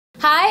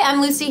Hi, I'm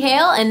Lucy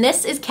Hale, and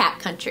this is Cat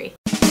Country.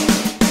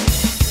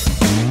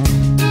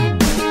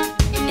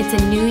 It's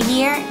a new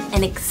year,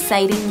 and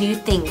exciting new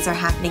things are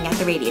happening at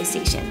the radio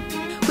station.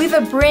 We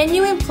have a brand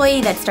new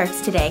employee that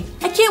starts today.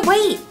 I can't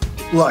wait!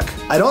 Look,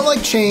 I don't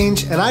like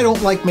change, and I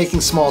don't like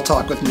making small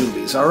talk with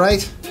newbies, all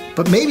right?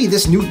 But maybe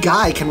this new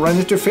guy can run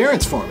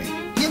interference for me.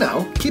 You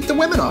know, keep the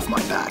women off my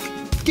back.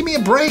 Give me a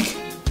break.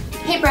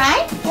 Hey,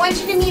 Brian, I want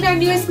you to meet our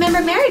newest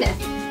member,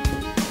 Meredith.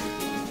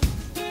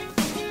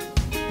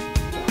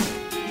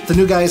 The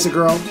new guy is a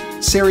girl?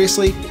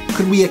 Seriously?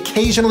 Could we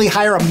occasionally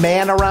hire a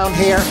man around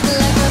here?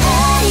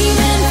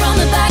 From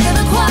the back of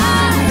the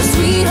choir,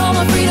 sweet home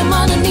of freedom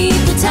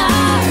underneath the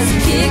tires,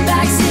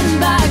 kickback sitting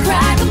by a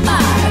crack of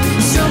fire,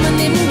 strumming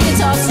them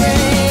guitar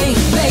string.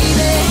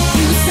 Baby,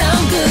 you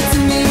sound good to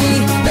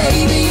me.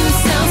 Baby, you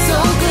sound so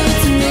good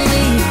to me.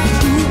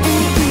 Ooh,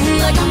 ooh,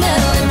 ooh, like a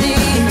melody.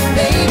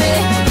 Baby,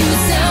 you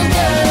sound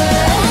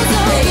good.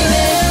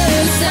 Baby,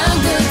 you sound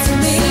good to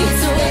me.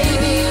 So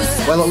baby, you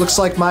sound Well, it looks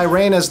like my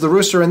reign as the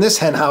rooster in this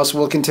hen house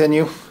will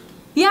continue.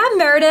 Yeah, I'm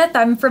Meredith.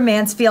 I'm from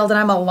Mansfield, and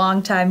I'm a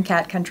longtime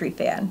Cat Country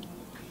fan.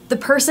 The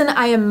person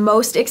I am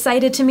most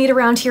excited to meet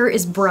around here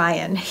is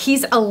Brian.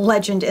 He's a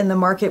legend in the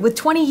market with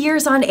 20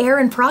 years on air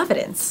in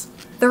Providence.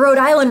 The Rhode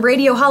Island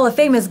Radio Hall of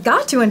Fame has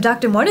got to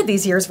induct him one of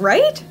these years,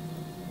 right?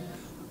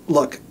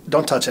 Look,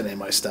 don't touch any of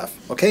my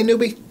stuff, okay,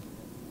 newbie?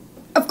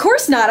 Of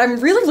course not. I'm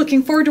really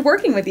looking forward to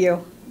working with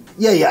you.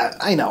 Yeah,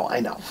 I know.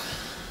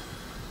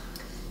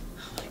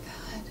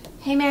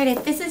 Hey,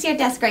 Meredith, this is your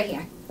desk right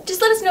here.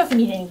 Just let us know if you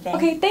need anything.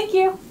 Okay, thank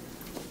you.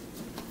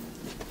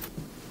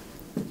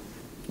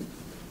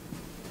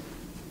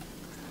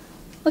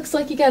 Looks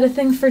like you got a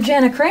thing for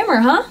Jana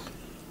Kramer, huh?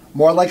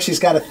 More like she's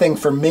got a thing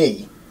for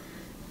me.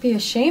 Be a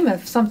shame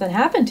if something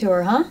happened to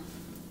her, huh?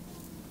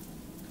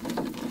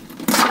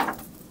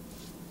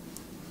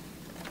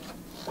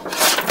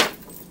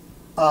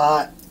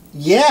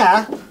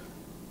 Yeah.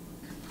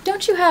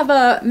 Don't you have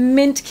a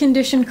mint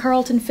condition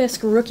Carlton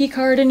Fisk rookie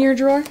card in your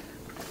drawer?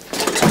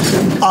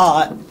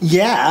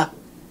 Yeah.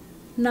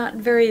 Not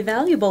very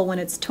valuable when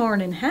it's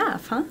torn in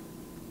half, huh?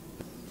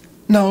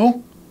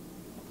 No.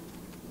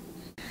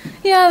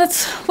 Yeah,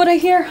 that's what I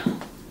hear.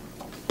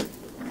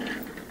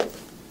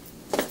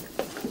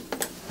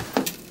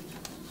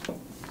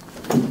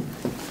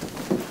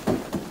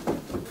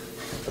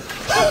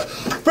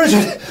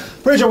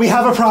 Bridget, we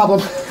have a problem.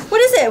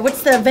 What is it?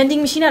 What's the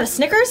vending machine out of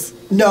Snickers?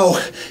 No,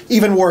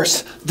 even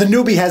worse. The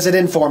newbie has it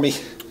in for me.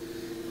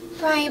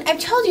 Brian, I've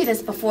told you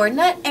this before.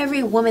 Not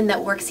every woman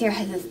that works here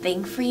has a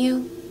thing for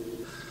you.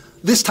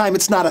 This time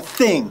it's not a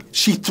thing.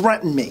 She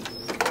threatened me.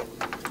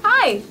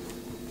 Hi.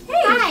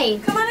 Hey. Hi.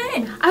 Come on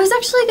in. I was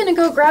actually going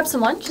to go grab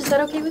some lunch. Is that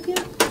okay with you?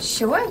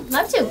 Sure,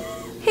 love to.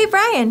 Hey,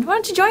 Brian, why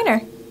don't you join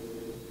her?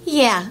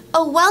 Yeah.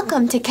 Oh,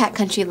 welcome to Cat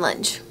Country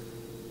Lunch.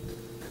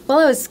 Well,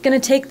 I was going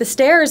to take the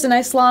stairs a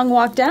nice long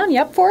walk down.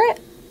 You up for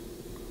it?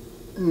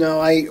 No,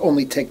 I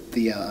only take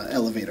the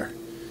elevator.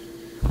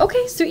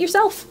 Okay, suit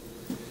yourself.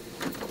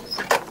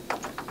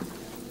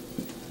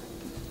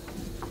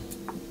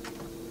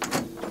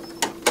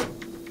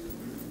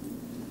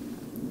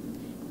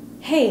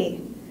 Hey,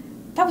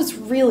 that was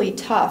really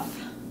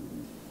tough.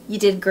 You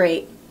did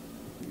great.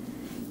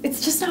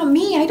 It's just not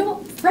me. I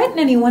don't threaten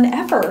anyone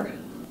ever.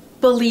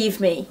 Believe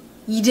me,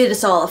 you did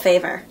us all a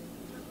favor.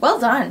 Well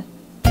done.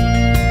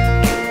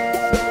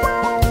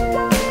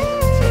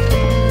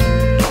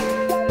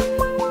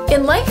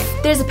 In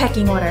life, there's a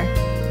pecking order.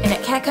 And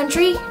at Cat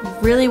Country,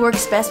 it really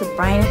works best with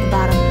Brian at the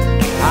bottom.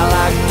 I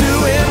like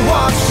doing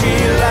what she